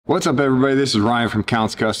What's up, everybody? This is Ryan from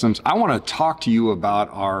Kustoms. I want to talk to you about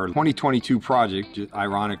our 2022 project.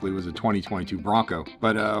 Ironically, it was a 2022 Bronco.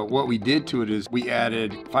 But what we did to it is we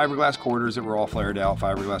added fiberglass quarters that were all flared out,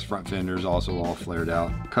 fiberglass front fenders also all flared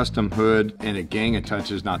out, custom hood, and a gang of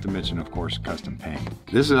touches, not to mention, of course, custom paint.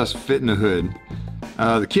 This is us fitting the hood.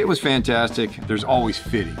 The kit was fantastic. There's always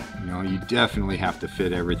fitting. You know, you definitely have to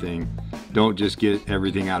fit everything. Don't just get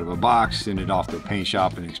everything out of a box, send it off to a paint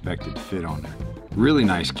shop and expect it to fit on there. Really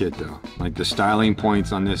nice kit though. Like the styling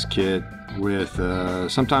points on this kit with,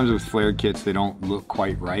 sometimes with flared kits, they don't look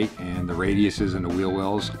quite right and the radiuses and the wheel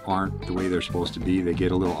wells aren't the way they're supposed to be. They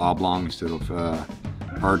get a little oblong instead of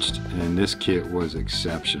arched, and this kit was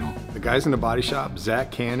exceptional. The guys in the body shop,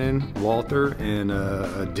 Zach Cannon, Walter, and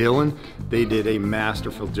Dylan, they did a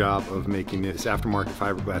masterful job of making this aftermarket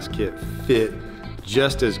fiberglass kit fit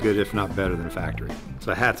just as good, if not better, than factory.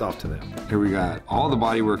 So hats off to them. Here we got all the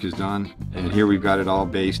body work is done, and here we've got it all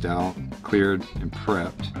based out, cleared, and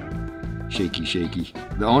prepped. Shaky, shaky.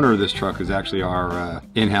 The owner of this truck is actually our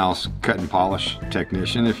in-house cut and polish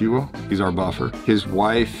technician, if you will. He's our buffer. His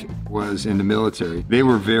wife was in the military. They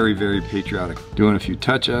were very, very patriotic. Doing a few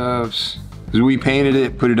touch-ups. As we painted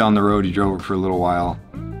it, put it on the road, he drove it for a little while.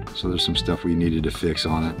 So there's some stuff we needed to fix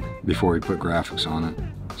on it before we put graphics on it.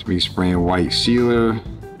 So we spraying white sealer,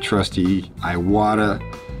 trusty Iwata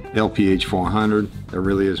LPH 400. That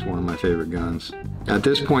really is one of my favorite guns. At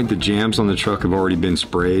this point, the jams on the truck have already been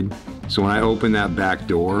sprayed. So when I open that back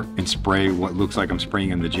door and spray what looks like I'm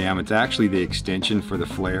spraying in the jam, it's actually the extension for the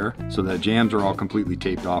flare. So the jams are all completely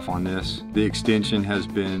taped off on this. The extension has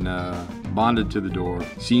been bonded to the door,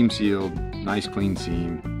 seam sealed, nice clean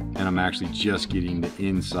seam, and I'm actually just getting the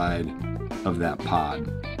inside of that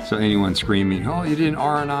pod. So anyone screaming, oh, you didn't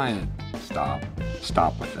R&I it, stop.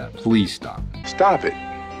 Stop with that, please stop. Stop it,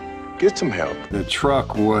 get some help. The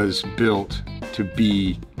truck was built to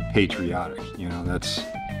be patriotic, you know,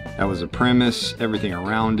 that was a premise, everything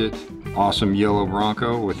around it. Awesome yellow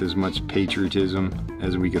Bronco with as much patriotism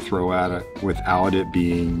as we could throw at it without it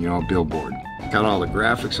being, you know, a billboard. Got all the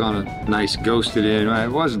graphics on it, nice ghosted in. It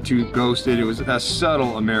wasn't too ghosted, it was a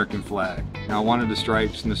subtle American flag. Now I wanted the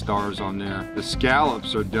stripes and the stars on there. The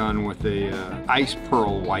scallops are done with a ice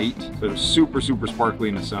pearl white, so it was super, super sparkly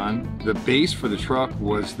in the sun. The base for the truck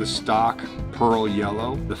was the stock pearl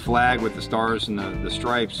yellow. The flag with the stars and the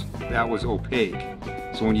stripes, that was opaque.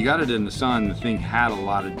 So when you got it in the sun, the thing had a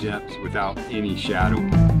lot of depth without any shadow.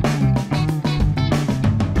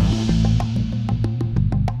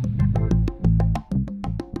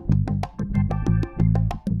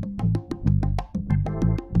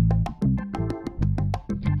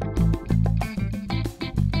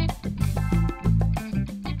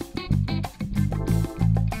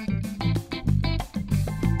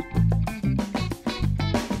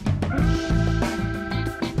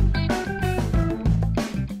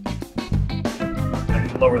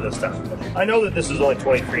 Lower this down. I know that this is only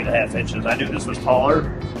 23.5 inches. I knew this was taller.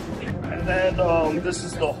 And then this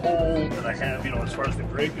is the hole that I have, you know, as far as the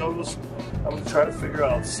grade goes. I'm gonna try to figure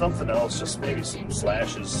out something else, just maybe some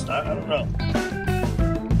slashes. I don't know.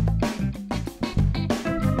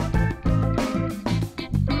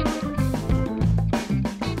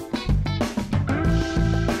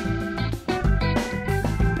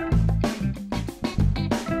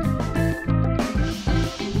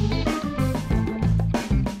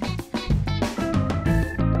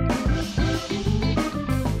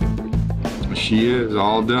 She is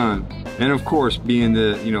all done. And of course, being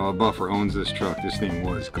the, you know, a buffer owns this truck, this thing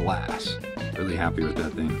was glass. Really happy with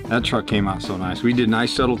that thing. That truck came out so nice. We did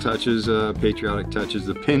nice subtle touches, patriotic touches.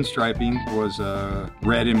 The pinstriping was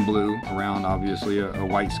red and blue around, obviously, a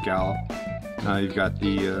white scallop. You've got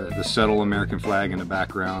the subtle American flag in the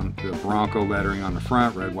background, the Bronco lettering on the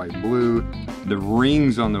front, red, white, and blue. The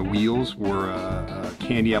rings on the wheels were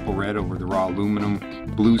candy apple red over the raw aluminum,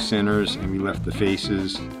 blue centers, and we left the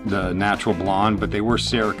faces the natural blonde, but they were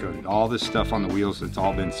Cerakoted. All this stuff on the wheels, it's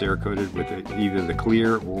all been Cerakoted with either the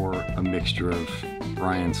clear or a mixture of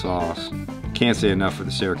Ryan sauce. Can't say enough for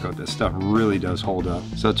the Cerakote. That stuff really does hold up.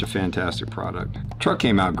 Such a fantastic product. Truck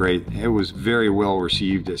came out great. It was very well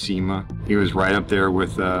received at SEMA. It was right up there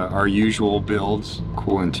with our usual builds.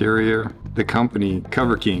 Cool interior. The company,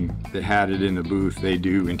 Cover King, that had it in the booth, they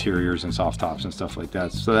do interiors and soft tops and stuff like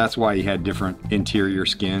that. So that's why he had different interior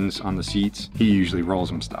skins on the seats. He usually rolls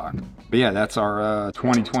them stock. But yeah, that's our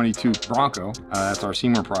 2022 Bronco. That's our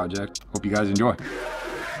SEMA project. Hope you guys enjoy.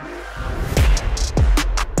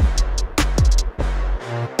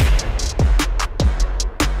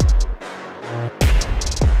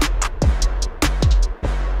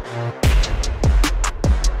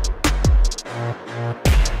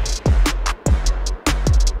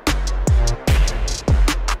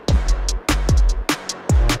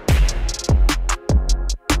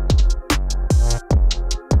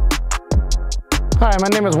 Hi, my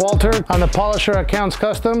name is Walter. I'm the polisher at Counts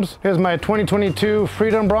Customs. Here's my 2022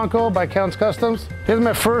 Freedom Bronco by Counts Customs. Here's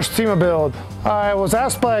my first SEMA build. I was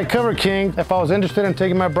asked by Cover King if I was interested in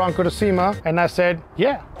taking my Bronco to SEMA, and I said,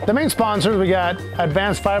 yeah. The main sponsors, we got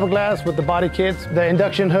advanced fiberglass with the body kits, the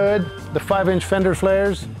induction hood, the 5-inch fender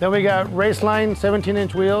flares. Then we got Raceline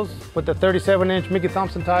 17-inch wheels with the 37-inch Mickey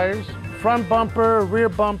Thompson tires. Front bumper, rear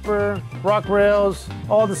bumper, rock rails,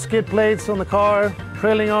 all the skid plates on the car,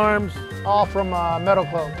 trailing arms, all from Metal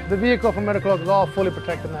Cloak. The vehicle from Metal Cloak is all fully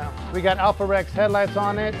protected now. We got Alpha Rex headlights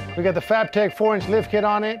on it. We got the FabTech 4-inch lift kit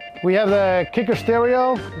on it. We have the Koker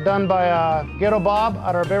stereo done by Ghetto Bob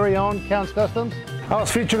at our very own Counts Customs. I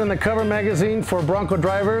was featured in the cover magazine for Bronco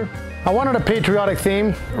Driver. I wanted a patriotic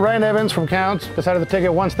theme. Ryan Evans from Counts decided to take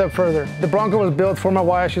it one step further. The Bronco was built for my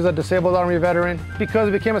wife. She's a disabled Army veteran. Because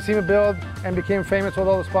it became a SEMA build and became famous with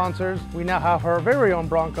all the sponsors, we now have her very own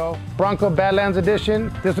Bronco. Bronco Badlands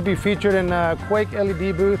Edition. This will be featured in Quake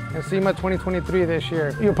LED booth in SEMA 2023 this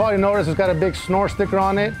year. You'll probably notice it's got a big snore sticker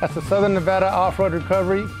on it. That's the Southern Nevada Off-Road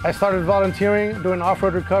Recovery. I started volunteering, doing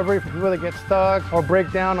off-road recovery for people that get stuck or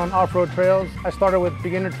break down on off-road trails. I started with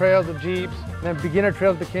beginner trails with Jeeps. Then beginner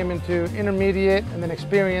trails became into intermediate and then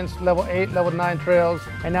experienced level 8, level 9 trails.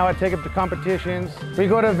 And now I take it to competitions. We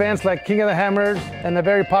go to events like King of the Hammers, and the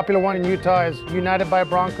very popular one in Utah is United by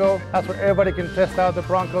Bronco. That's where everybody can test out the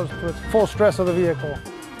Broncos to its full stress of the vehicle.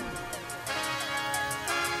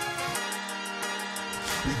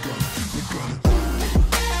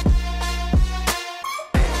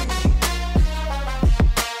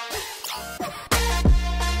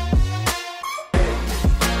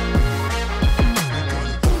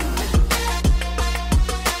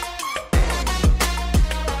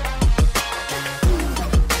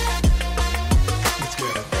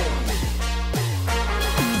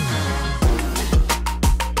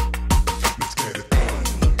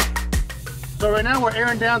 So right now we're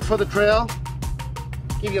airing down for the trail.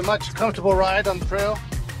 Give you a much comfortable ride on the trail.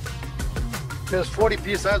 Because 40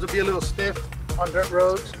 PSI would be a little stiff on dirt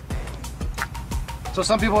roads. So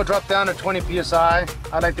some people will drop down to 20 PSI.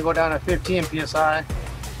 I like to go down to 15 PSI.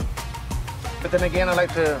 But then again, I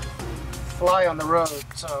like to fly on the road,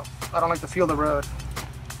 so I don't like to feel the road.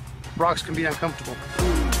 Rocks can be uncomfortable.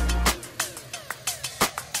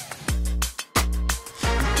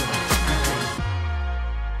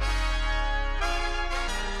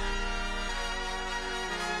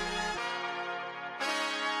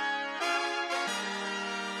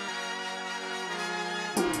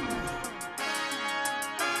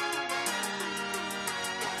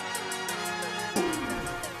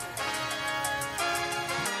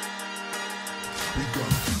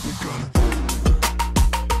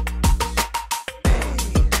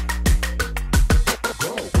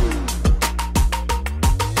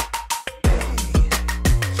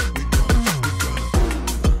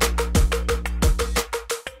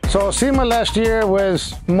 So SEMA last year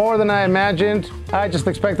was more than I imagined. I just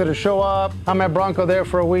expected to show up. I'm at Bronco there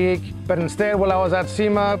for a week, but instead while I was at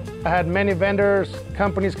SEMA, I had many vendors,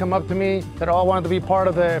 companies come up to me that all wanted to be part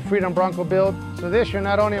of the Freedom Bronco build. So this year,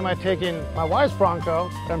 not only am I taking my wife's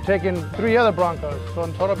Bronco, but I'm taking 3 other Broncos. So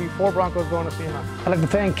in total, it'll be 4 Broncos going to SEMA. I'd like to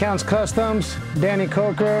thank Counts Customs, Danny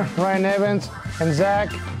Koker, Ryan Evans, and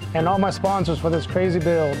Zach, and all my sponsors for this crazy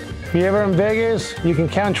build. If you're ever in Vegas, you can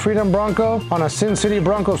count Freedom Bronco on a Sin City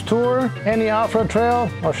Broncos tour, any off-road trail,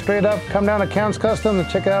 or straight up come down to Counts Customs and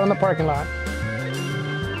check it out in the parking lot.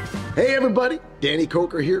 Hey everybody, Danny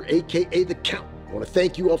Koker here, AKA The Count. I want to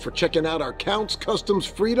thank you all for checking out our Counts Customs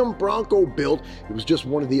Freedom Bronco build. It was just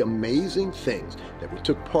one of the amazing things that we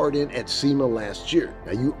took part in at SEMA last year.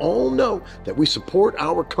 Now you all know that we support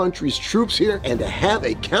our country's troops here, and to have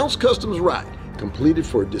a Counts Customs ride completed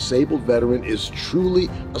for a disabled veteran is truly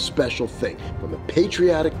a special thing. From the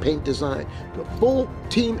patriotic paint design to a full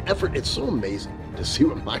team effort, it's so amazing to see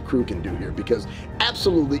what my crew can do here, because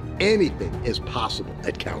absolutely anything is possible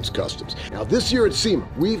at Counts Customs. Now this year at SEMA,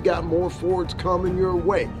 we've got more Fords coming your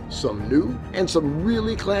way. Some new and some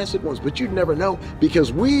really classic ones, but you'd never know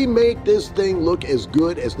because we make this thing look as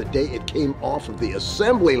good as the day it came off of the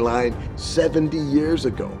assembly line 70 years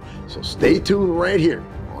ago. So stay tuned right here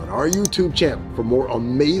on our YouTube channel for more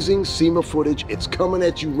amazing SEMA footage. It's coming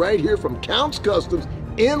at you right here from Counts Customs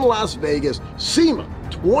in Las Vegas. SEMA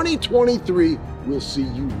 2023. We'll see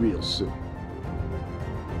you real soon.